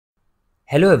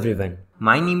Hello everyone,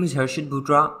 my name is Harshit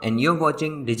Bhutra and you're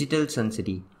watching Digital Sun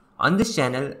City. On this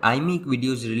channel, I make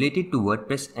videos related to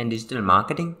WordPress and digital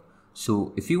marketing.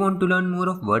 So if you want to learn more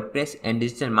of WordPress and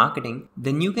digital marketing,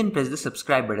 then you can press the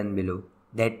subscribe button below.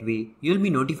 That way, you'll be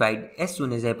notified as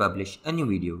soon as I publish a new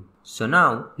video. So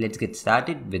now, let's get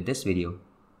started with this video.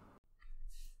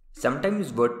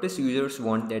 Sometimes WordPress users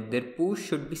want that their post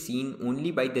should be seen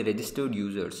only by the registered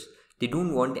users. They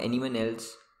don't want anyone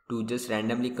else to just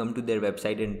randomly come to their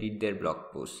website and read their blog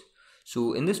posts.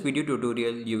 So in this video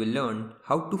tutorial, you will learn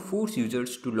how to force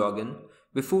users to log in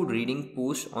before reading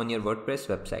posts on your WordPress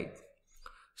website.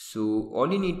 So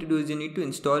all you need to do is you need to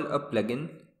install a plugin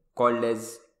called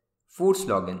as Force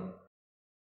Login.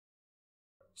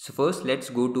 So first let's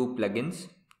go to plugins,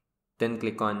 then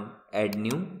click on add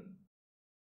new.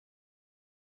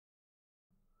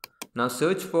 Now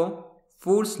search for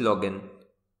Force Login.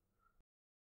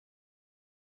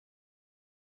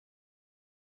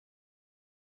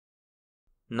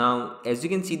 Now, as you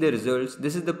can see the results,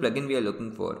 this is the plugin we are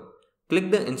looking for.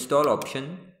 Click the install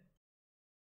option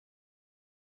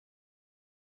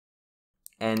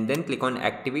and then click on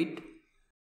activate.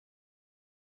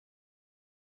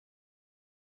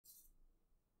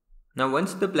 Now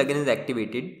once the plugin is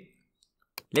activated,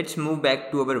 let's move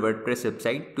back to our WordPress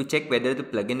website to check whether the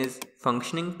plugin is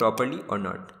functioning properly or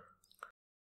not.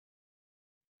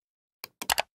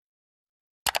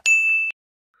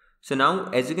 So now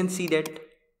as you can see that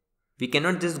we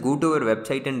cannot just go to our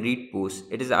website and read posts.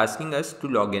 It is asking us to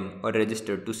log in or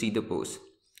register to see the posts.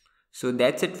 So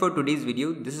that's it for today's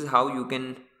video. This is how you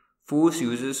can force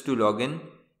users to log in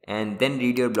and then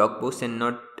read your blog posts, and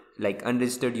not like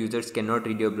unregistered users cannot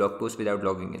read your blog post without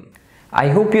logging in. I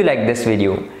hope you like this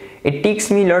video. It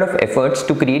takes me a lot of efforts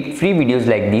to create free videos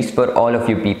like these for all of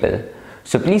you people.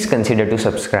 So please consider to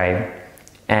subscribe.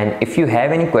 And if you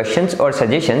have any questions or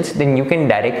suggestions, then you can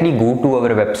directly go to our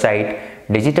website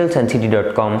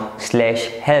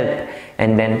digitalsuncity.com/help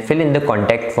and then fill in the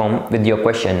contact form with your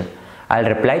question. I'll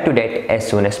reply to that as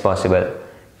soon as possible.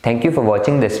 Thank you for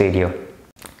watching this video.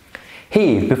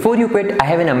 Hey, before you quit, I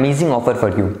have an amazing offer for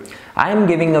you. I am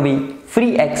giving away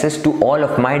free access to all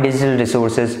of my digital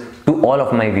resources to all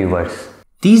of my viewers.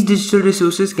 These digital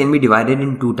resources can be divided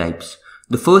in two types.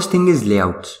 The first thing is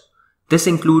layouts. This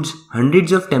includes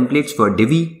hundreds of templates for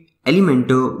Divi,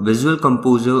 Elementor, Visual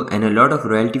Composer and a lot of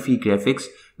royalty-free graphics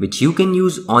which you can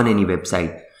use on any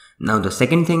website. Now the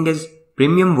second thing is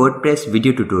premium WordPress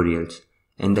video tutorials.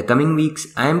 In the coming weeks,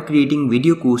 I am creating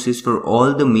video courses for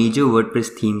all the major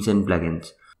WordPress themes and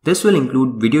plugins. This will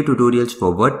include video tutorials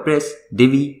for WordPress,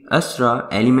 Divi, Astra,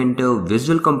 Elementor,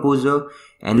 Visual Composer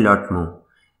and a lot more.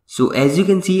 So as you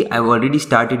can see, I've already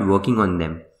started working on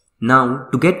them. Now,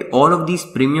 to get all of these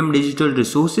premium digital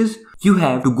resources, you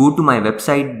have to go to my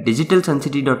website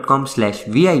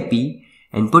digitalsuncity.com/VIP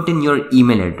and put in your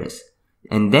email address.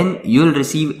 And then you'll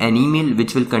receive an email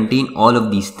which will contain all of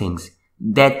these things.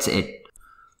 That's it.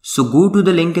 So go to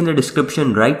the link in the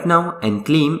description right now and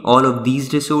claim all of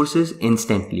these resources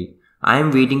instantly. I am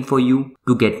waiting for you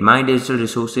to get my digital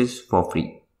resources for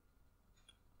free.